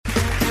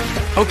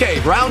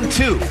Okay, round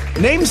two.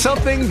 Name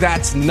something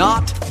that's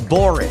not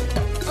boring.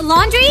 A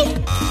laundry?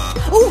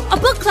 Ooh, a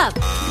book club.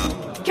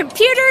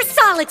 Computer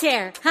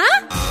solitaire,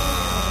 huh?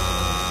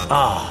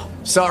 Ah,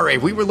 sorry,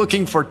 we were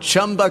looking for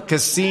Chumba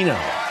Casino.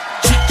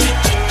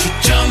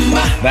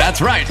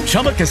 That's right,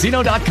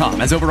 ChumbaCasino.com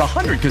has over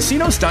 100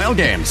 casino-style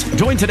games.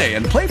 Join today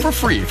and play for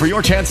free for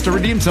your chance to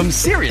redeem some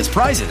serious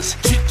prizes.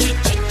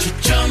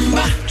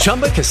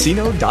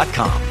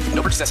 ChumbaCasino.com.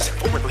 No purchase necessary.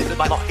 Void where prohibited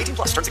by law. 18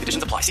 plus terms and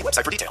conditions apply. See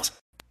website for details.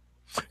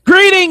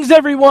 Greetings,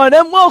 everyone,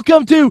 and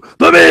welcome to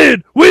the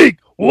Midweek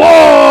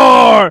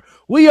War!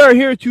 We are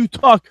here to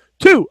talk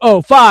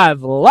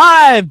 205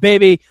 Live,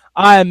 baby.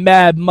 I'm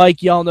Mad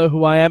Mike. Y'all know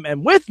who I am.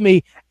 And with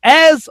me,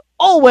 as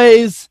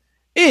always,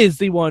 is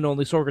the one and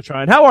only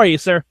Sorgatron. How are you,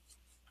 sir?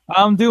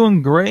 I'm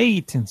doing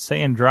great and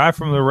staying dry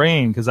from the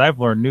rain because I've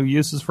learned new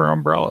uses for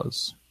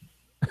umbrellas.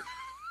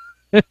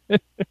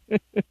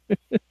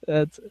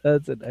 That's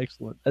an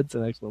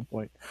excellent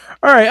point.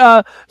 All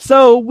right,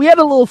 so we had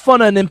a little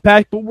fun on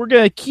Impact, but we're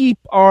gonna keep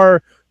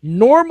our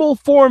normal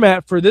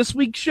format for this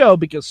week's show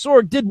because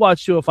Sorg did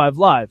watch 205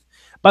 Live.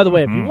 By the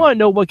way, if you want to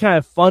know what kind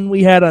of fun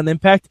we had on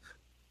Impact,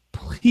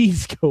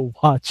 please go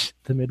watch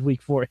the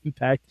Midweek 4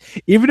 Impact.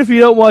 Even if you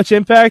don't watch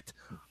Impact,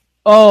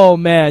 oh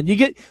man,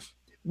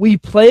 we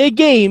play a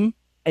game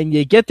and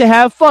you get to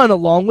have fun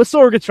along with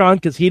Sorgatron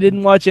because he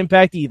didn't watch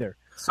Impact either.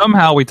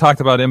 Somehow we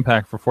talked about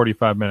Impact for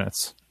 45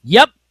 minutes.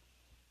 Yep.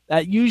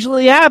 That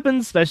usually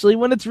happens, especially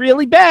when it's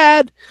really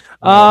bad.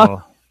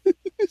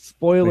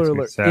 Spoiler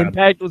alert.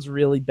 Impact was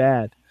really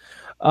bad.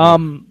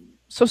 So,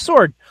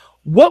 Sorg,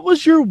 what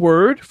was your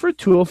word for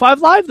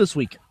 205 Live this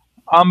week?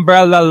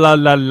 Umbrella la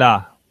la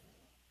la.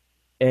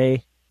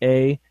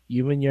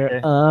 You and your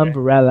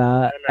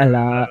umbrella,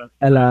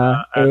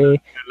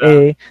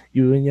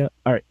 you and your...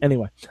 All right,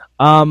 anyway.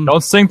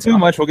 Don't sing too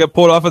much. We'll get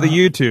pulled off of the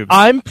YouTube.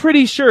 I'm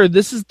pretty sure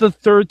this is the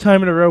third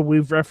time in a row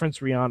we've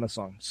referenced Rihanna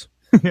songs.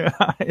 Yeah,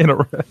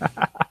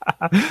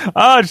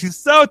 oh, she's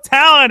so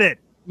talented.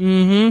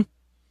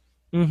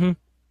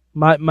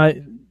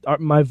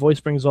 My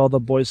voice brings all the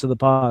boys to the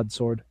pod,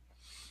 Sword.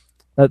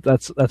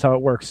 That's how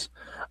it works.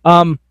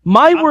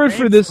 My word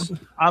for this...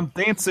 I'm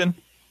dancing.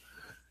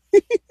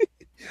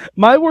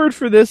 My word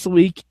for this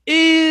week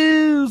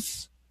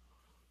is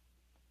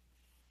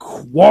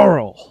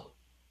quarrel.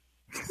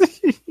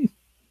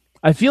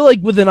 I feel like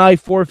with an I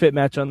Forfeit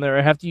match on there,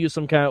 I have to use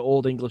some kind of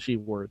old Englishy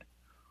word.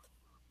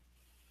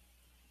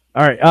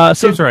 All right. That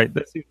seems right.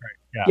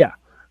 Yeah.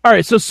 All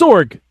right. So,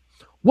 Sorg,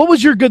 what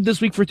was your good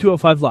this week for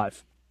 205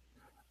 Live?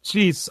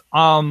 Jeez.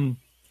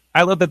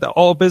 I looked at the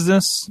all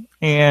business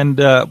and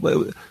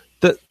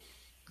the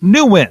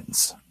new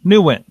wins.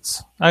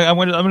 I'm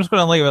just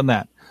going to leave it on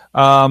that.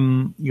 I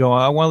want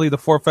to leave the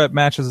forfeit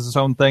match as its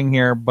own thing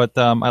here, but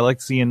I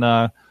like seeing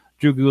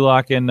Drew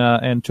Gulak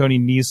and Tony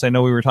Nese. I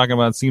know we were talking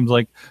about. It seems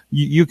like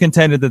you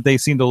contended that they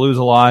seem to lose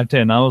a lot,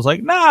 and I was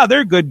like, nah,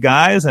 they're good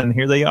guys, and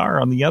here they are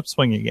on the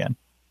upswing again.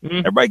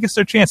 Everybody gets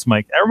their chance,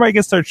 Mike. Everybody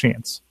gets their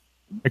chance,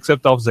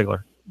 except Dolph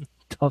Ziggler.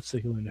 Dolph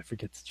Ziggler never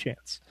gets a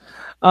chance.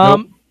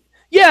 Nope.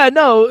 Yeah,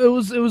 no, it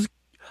was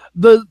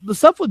the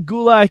stuff with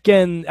Gulak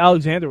and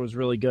Alexander was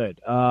really good.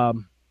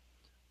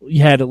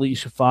 You had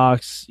Alicia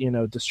Fox,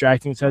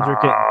 distracting Cedric.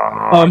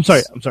 I'm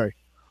sorry.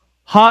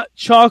 Hot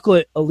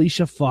chocolate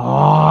Alicia Fox.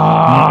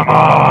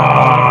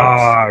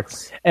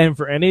 And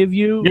for any of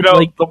you,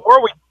 the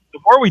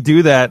more we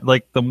do that,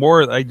 the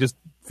more I just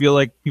feel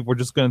like people are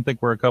just going to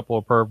think we're a couple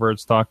of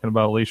perverts talking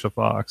about Alicia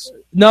Fox.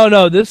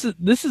 No, this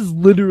is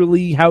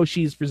literally how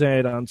she's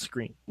presented on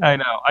screen. I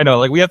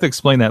know. We have to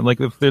explain that.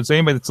 If there's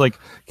anybody that's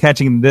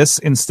catching this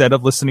instead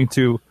of listening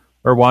to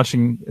or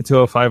watching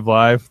 205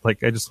 Live, I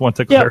just want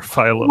to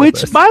clarify a little bit.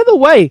 Which, by the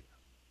way,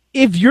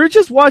 if you're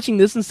just watching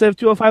this instead of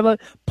 205 Live,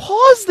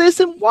 pause this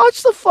and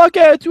watch the fuck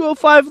out of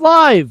 205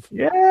 Live.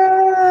 Yeah.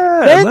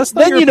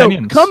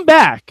 Then come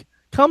back,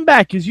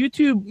 because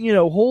YouTube,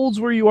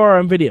 holds where you are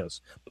on videos.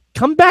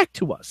 Come back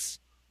to us.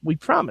 We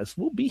promise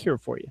we'll be here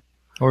for you.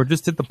 Or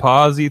just hit the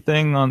pausey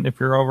thing on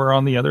if you're over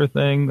on the other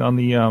thing on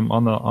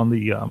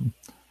the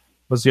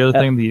what's the other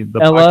thing? The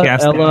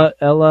podcast.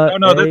 Ella.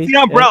 No, that's the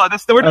umbrella.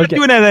 We're not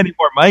doing that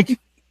anymore, Mike.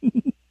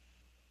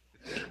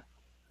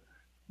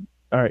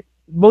 All right.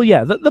 Well,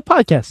 yeah, the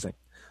podcast thing.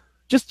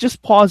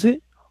 Just pause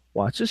it,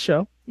 watch the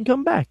show, and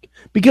come back.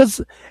 Because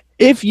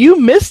if you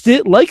missed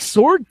it, like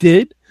Sorg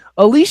did,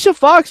 Alicia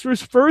Fox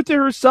referred to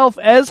herself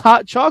as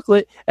hot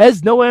chocolate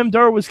as Noam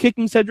Dar was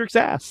kicking Cedric's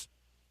ass.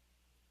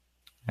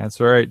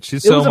 That's right.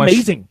 It was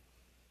amazing.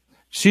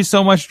 She's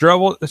so much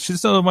trouble. She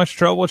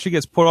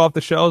gets put off the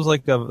shelves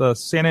like a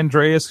San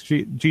Andreas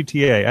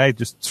GTA. I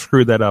just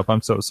screwed that up.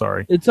 I'm so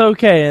sorry. It's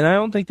okay, and I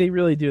don't think they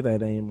really do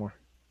that anymore.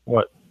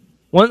 What?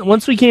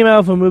 Once we came out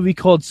of a movie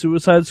called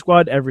Suicide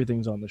Squad,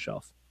 everything's on the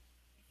shelf.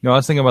 I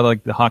was thinking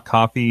about the hot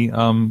coffee.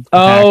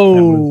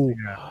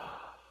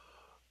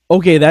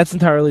 Okay, that's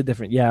entirely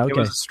different. Yeah, okay. It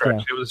was a stretch.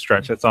 Yeah. It was a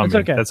stretch. That's on me.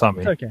 Okay. That's on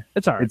me. It's okay.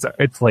 It's all right.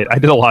 It's late. I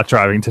did a lot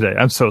driving today.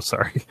 I'm so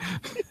sorry.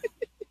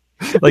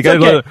 Like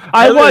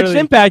I watched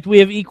Impact. We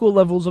have equal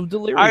levels of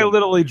delirium. I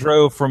literally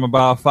drove from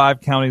about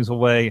 5 counties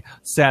away,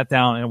 sat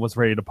down, and was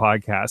ready to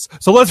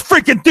podcast. So let's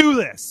freaking do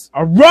this.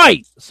 All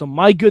right. So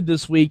my good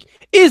this week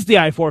is the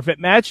I Forfeit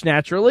match,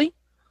 naturally.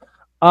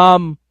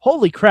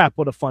 Holy crap,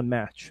 what a fun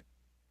match.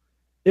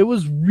 It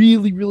was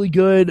really, really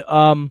good.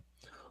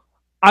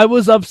 I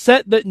was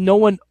upset that no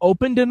one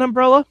opened an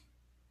umbrella.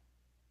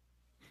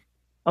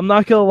 I'm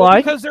not going to lie.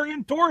 Because they're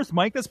indoors,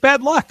 Mike. That's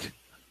bad luck.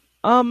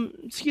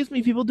 Excuse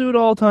me, people do it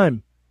all the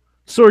time.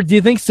 Sorg, do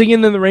you think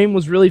Singing in the Rain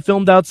was really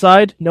filmed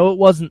outside? No, it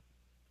wasn't.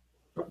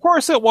 Of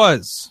course it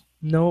was.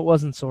 No, it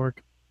wasn't, Sorg.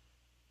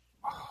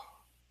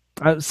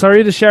 I'm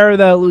sorry to shatter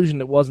that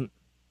illusion. It wasn't.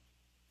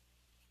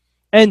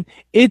 And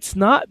it's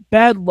not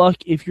bad luck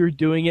if you're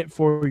doing it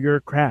for your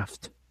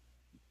craft.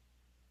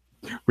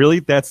 Really?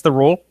 That's the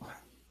rule?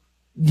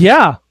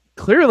 Yeah,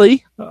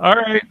 clearly. All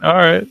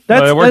right.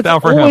 That's it worked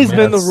out for always him.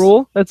 been the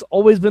rule. That's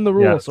always been the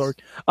rule, Yes. Sorg.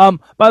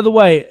 By the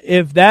way,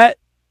 if that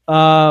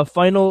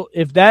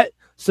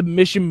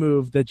submission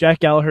move that Jack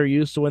Gallagher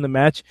used to win the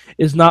match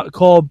is not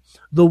called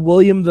the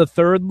William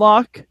III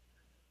lock,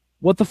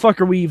 what the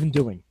fuck are we even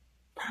doing?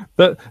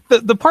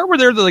 The part where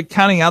they're like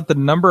counting out the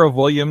number of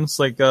Williams,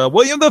 like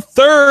William the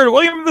Third,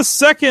 William the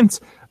Second.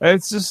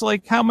 It's just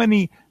like how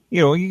many.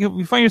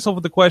 You find yourself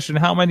with the question: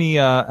 how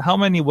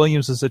many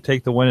Williams does it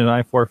take to win an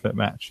I Forfeit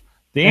match?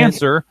 The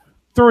answer: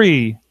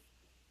 3.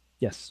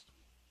 Yes.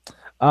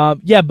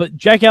 But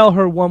Jack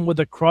Gallagher won with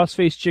a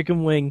crossface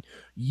chicken wing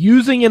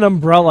using an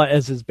umbrella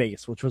as his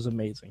base, which was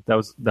amazing. That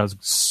was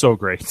so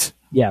great.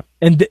 Yeah,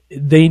 and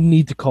they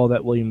need to call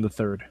that William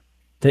III.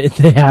 They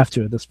have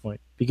to at this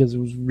point because it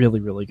was really,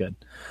 really good.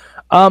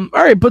 All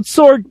right, but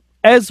Sorg,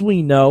 as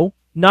we know,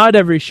 not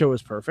every show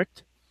is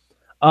perfect.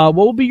 What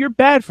will be your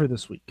bad for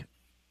this week?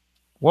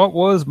 What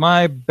was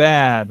my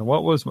bad?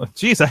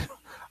 Jeez,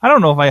 I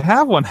don't know if I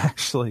have one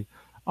actually.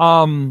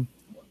 There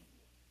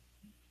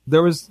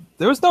was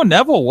no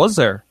Neville, was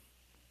there?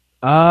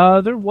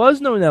 There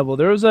was no Neville.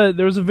 There was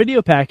a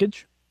video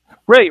package.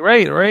 Right.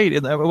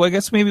 Well, I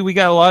guess maybe we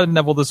got a lot of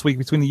Neville this week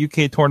between the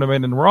UK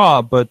tournament and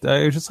Raw, but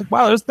it was just like,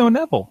 wow, there's no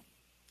Neville.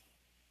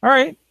 All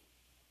right.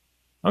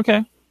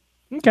 Okay.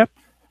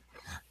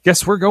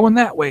 Guess we're going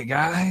that way,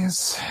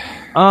 guys.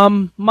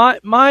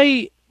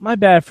 My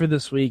bad for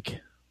this week.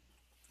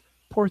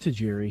 Poor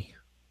Tajiri.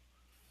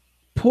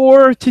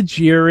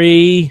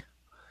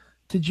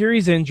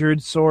 Tajiri's injured,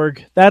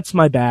 Sorg. That's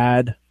my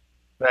bad.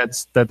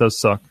 That does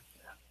suck.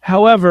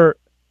 However,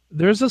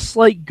 there's a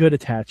slight good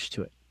attached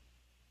to it.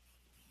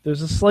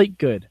 There's a slight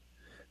good.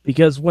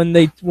 Because when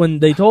they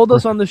told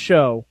us on the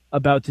show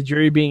about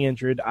Tajiri being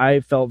injured, I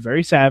felt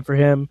very sad for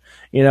him.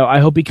 I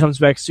hope he comes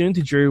back soon.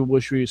 Tajiri will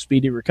wish you a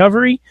speedy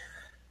recovery.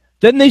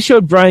 Then they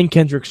showed Brian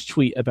Kendrick's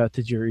tweet about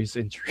Tajiri's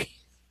injury.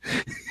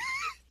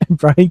 And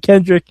Brian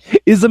Kendrick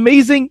is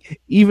amazing,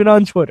 even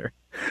on Twitter.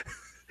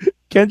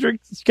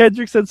 Kendrick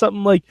said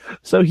something like,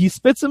 so he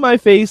spits in my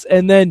face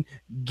and then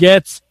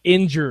gets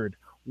injured.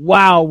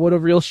 Wow, what a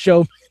real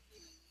showman.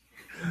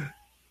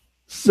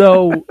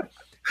 So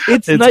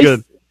it's nice.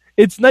 Good.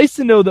 It's nice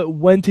to know that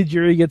when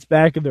Tajiri gets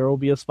back, there will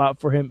be a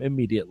spot for him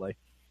immediately.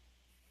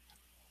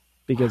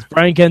 Because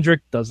Brian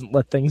Kendrick doesn't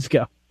let things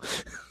go.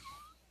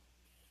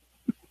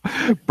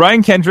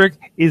 Brian Kendrick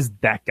is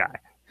that guy.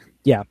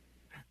 Yeah.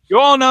 You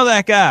all know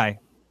that guy.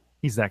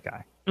 He's that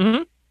guy.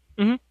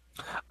 Mm-hmm.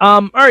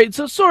 All right,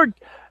 so Sorg,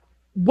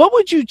 what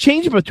would you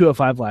change about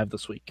 205 Live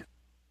this week?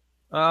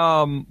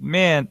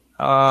 Man,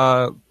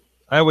 I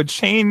would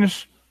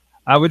change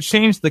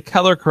the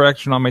color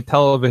correction on my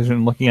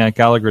television looking at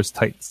Gallagher's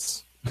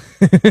tights.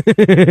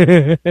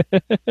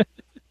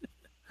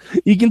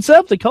 You can set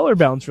up the color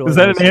balance. Really is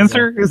that an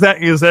answer? Is that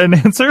an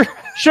answer?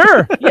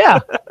 Sure.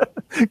 Yeah.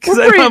 We're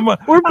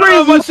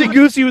pretty loosey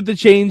goosey with the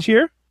change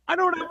here. I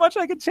don't know how much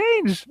I can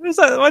change. There's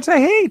not much I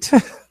hate.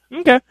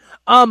 Okay.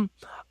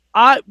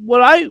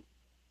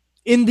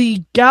 In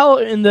the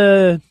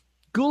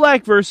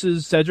Gulak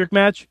versus Cedric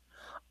match,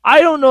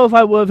 I don't know if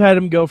I would have had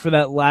him go for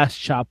that last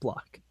chop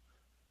block.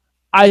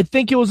 I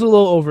think it was a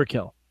little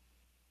overkill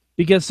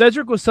because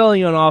Cedric was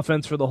selling on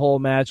offense for the whole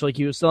match, like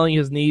he was selling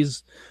his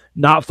knees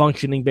not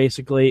functioning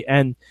basically,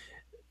 and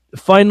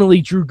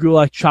finally Drew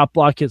Gulak chop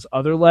blocked his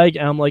other leg,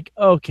 and I'm like,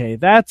 okay,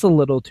 that's a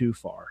little too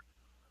far.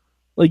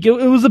 Like it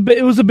was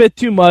a bit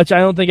too much. I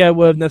don't think I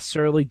would have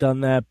necessarily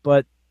done that,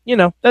 but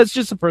that's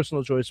just a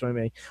personal choice by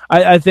me.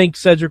 I think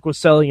Cedric was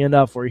selling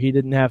enough where he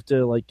didn't have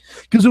to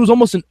because it was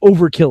almost an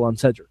overkill on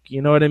Cedric.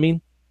 You know what I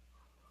mean?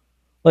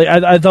 Like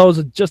I thought it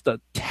was just a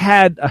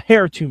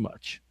hair too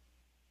much.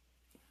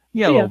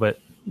 Yeah, a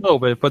little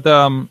bit. But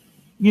and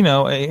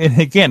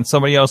again,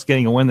 somebody else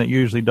getting a win that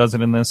usually does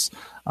it in this,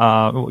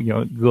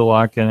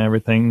 Gulak and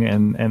everything,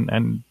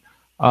 and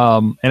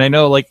I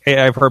know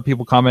I've heard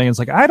people commenting. It's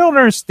like, I don't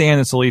understand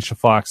this Alicia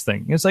Fox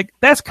thing. It's like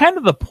that's kind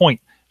of the point.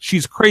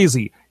 She's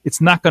crazy.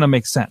 It's not going to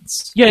make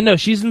sense. Yeah, no,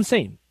 she's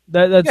insane.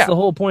 That's the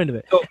whole point of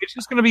it. So it's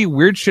just going to be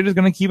weird shit is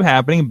going to keep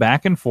happening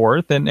back and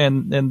forth, and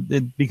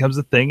it becomes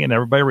a thing, and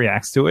everybody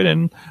reacts to it,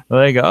 and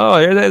they go, "Oh,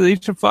 there's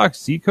Alicia Fox,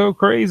 Zico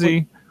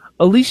crazy."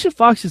 Alicia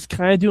Fox is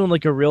kind of doing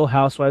like a Real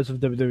Housewives of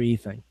WWE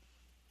thing.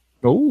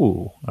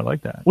 Oh, I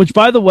like that. Which,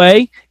 by the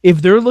way,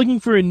 if they're looking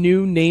for a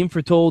new name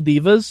for Total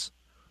Divas,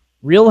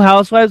 Real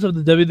Housewives of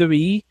the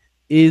WWE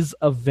is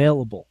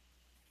available.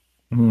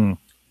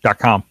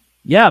 .com.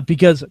 Yeah,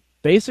 because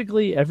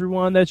basically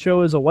everyone on that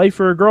show is a wife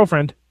or a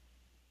girlfriend.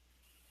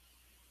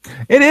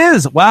 It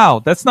is. Wow,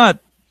 that's not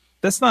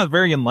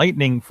very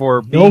enlightening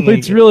for being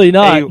it's really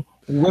not a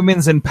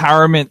women's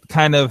empowerment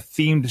kind of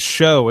themed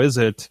show, is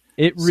it?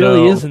 It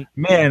really isn't.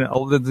 Man,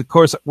 of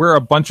course, we're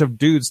a bunch of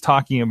dudes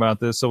talking about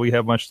this, so we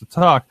have much to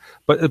talk.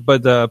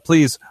 But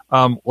please,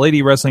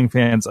 lady wrestling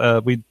fans,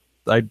 I'm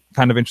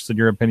kind of interested in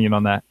your opinion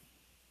on that.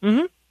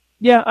 Mm-hmm.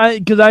 Yeah,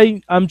 because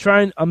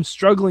I'm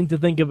struggling to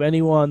think of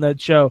anyone on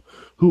that show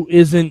who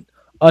isn't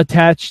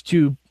attached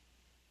to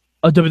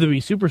a WWE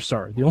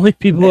superstar. The only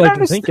people I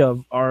can think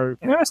of are...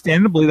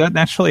 Understandably, that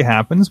naturally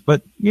happens,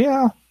 but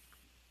yeah.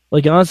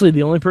 Like, honestly,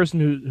 the only person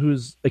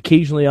who's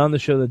occasionally on the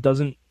show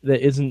that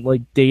isn't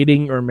like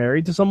dating or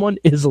married to someone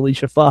is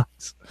Alicia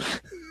Fox.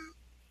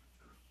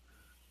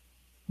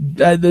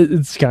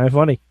 It's kind of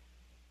funny,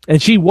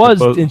 and she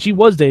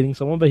was dating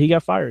someone, but he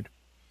got fired.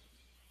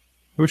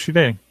 Who was she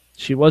dating?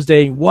 She was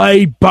dating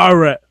Wade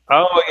Barrett.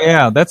 Oh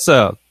yeah, that's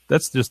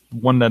just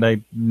one that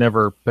I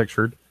never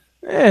pictured.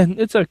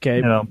 It's okay.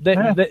 You know,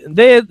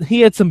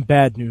 he had some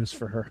bad news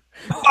for her.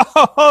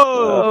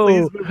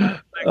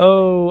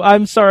 Oh,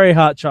 I'm sorry,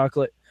 Hot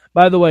Chocolate.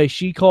 By the way,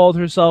 she called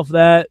herself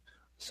that,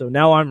 so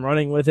now I'm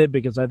running with it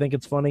because I think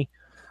it's funny.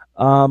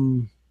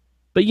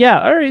 But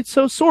yeah, all right.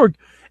 So Sorg,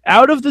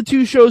 out of the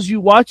two shows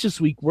you watched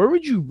this week, where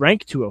would you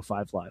rank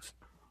 205 Live?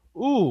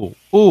 Ooh.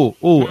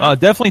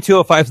 Definitely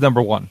 205 is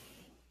number one.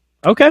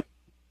 Okay.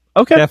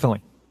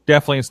 Definitely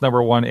it's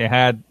number one.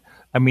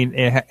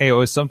 It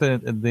was something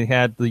that they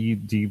had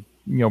the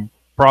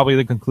probably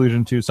the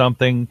conclusion to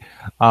something.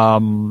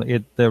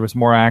 There was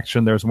more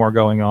action. There was more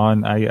going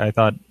on. I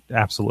thought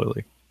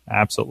absolutely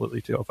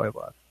 205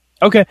 Live.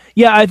 Okay,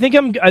 yeah, I think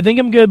I'm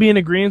gonna be in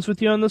agreement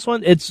with you on this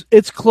one.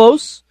 It's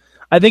close.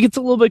 I think it's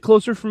a little bit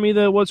closer for me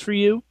than it was for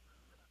you.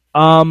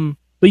 But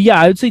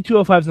yeah, I would say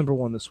 205 is number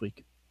one this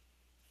week.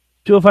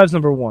 205 is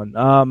number one.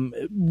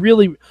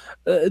 Really,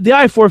 the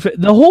I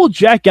Forfeit, the whole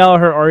Jack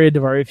Gallagher Ariya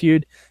Daivari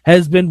feud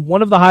has been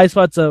one of the high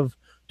spots of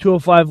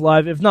 205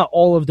 Live, if not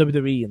all of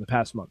WWE in the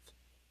past month.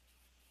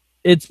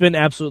 It's been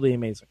absolutely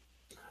amazing.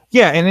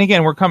 Yeah, and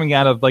again, we're coming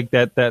out of like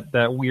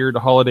that weird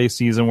holiday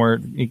season where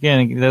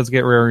again it does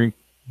get very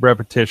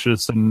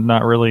repetitious and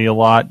not really a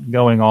lot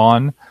going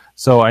on.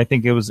 So I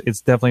think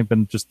it's definitely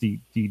been just the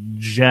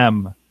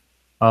gem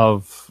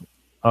of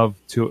the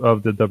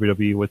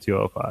WWE with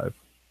 205.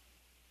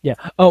 Yeah.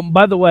 Oh,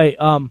 by the way,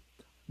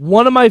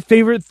 one of my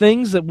favorite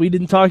things that we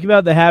didn't talk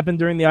about that happened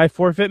during the I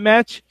Forfeit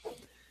match,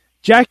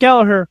 Jack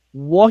Gallagher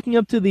walking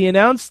up to the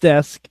announce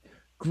desk,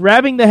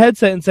 grabbing the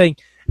headset and saying,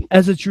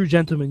 as a true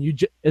gentleman,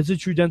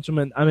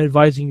 I'm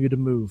advising you to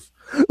move.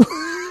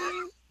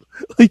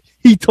 Like,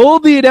 he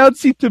told the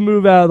announce team to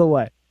move out of the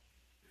way.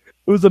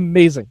 It was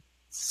amazing.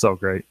 So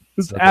great. It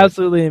was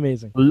absolutely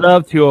amazing.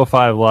 Love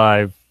 205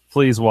 Live.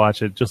 Please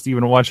watch it. Just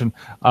even watching,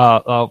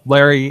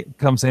 Larry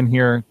comes in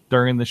here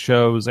during the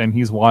shows and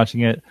he's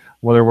watching it,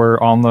 whether we're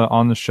on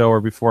the show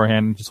or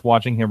beforehand. Just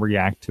watching him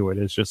react to it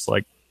is just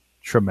like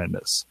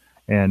tremendous.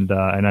 And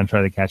I'm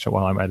trying to catch it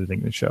while I'm editing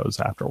the shows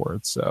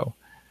afterwards. So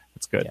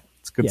it's good. Yeah.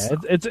 It's good. Yeah,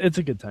 stuff. it's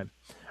a good time.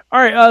 All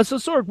right. So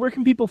Sorg, where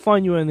can people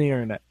find you on the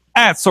internet?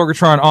 At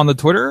Sorgatron on the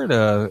Twitter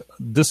to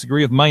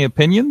disagree with my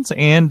opinions,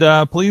 and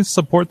please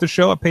support the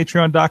show at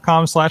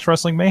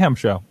patreon.com/Wrestling Mayhem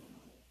Show.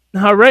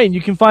 All right, and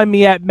you can find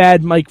me at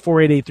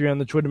MadMike4883 on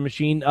the Twitter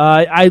machine.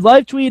 I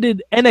live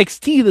tweeted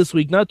NXT this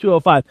week, not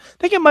 205. I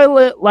think I might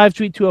live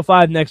tweet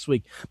 205 next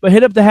week. But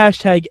hit up the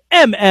hashtag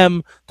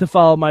MM to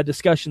follow my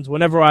discussions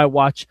whenever I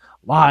watch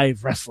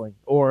live wrestling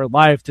or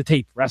live to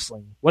tape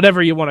wrestling,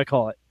 whatever you want to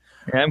call it.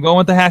 And I'm going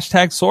with the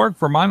hashtag Sorg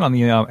for mine on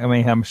the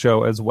Mayhem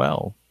Show as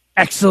well.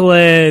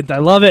 Excellent. I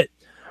love it.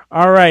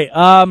 All right.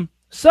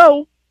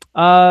 So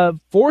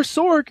for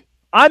Sorg,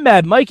 I'm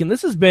Mad Mike, and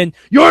this has been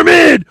your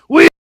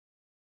midweek.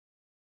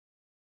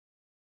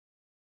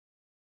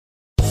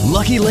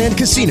 Lucky Land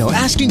Casino,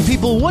 asking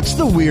people, what's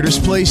the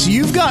weirdest place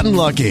you've gotten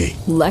lucky?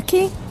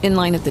 Lucky? In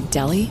line at the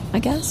deli, I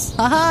guess?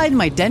 Aha, in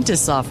my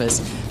dentist's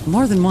office.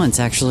 More than once,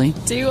 actually.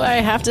 Do I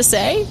have to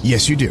say?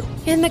 Yes, you do.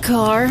 In the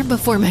car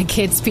before my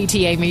kids'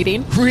 PTA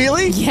meeting.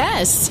 Really?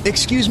 Yes.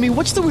 Excuse me,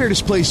 what's the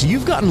weirdest place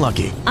you've gotten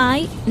lucky?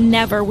 I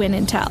never win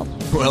and tell.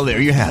 Well, there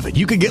you have it.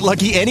 You can get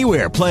lucky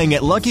anywhere, playing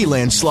at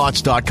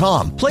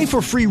LuckyLandSlots.com. Play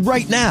for free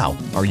right now.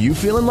 Are you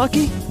feeling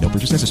lucky? No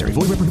purchase necessary.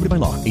 Void where prohibited by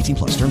law.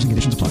 18+. Terms and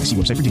conditions apply. See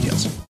website for details.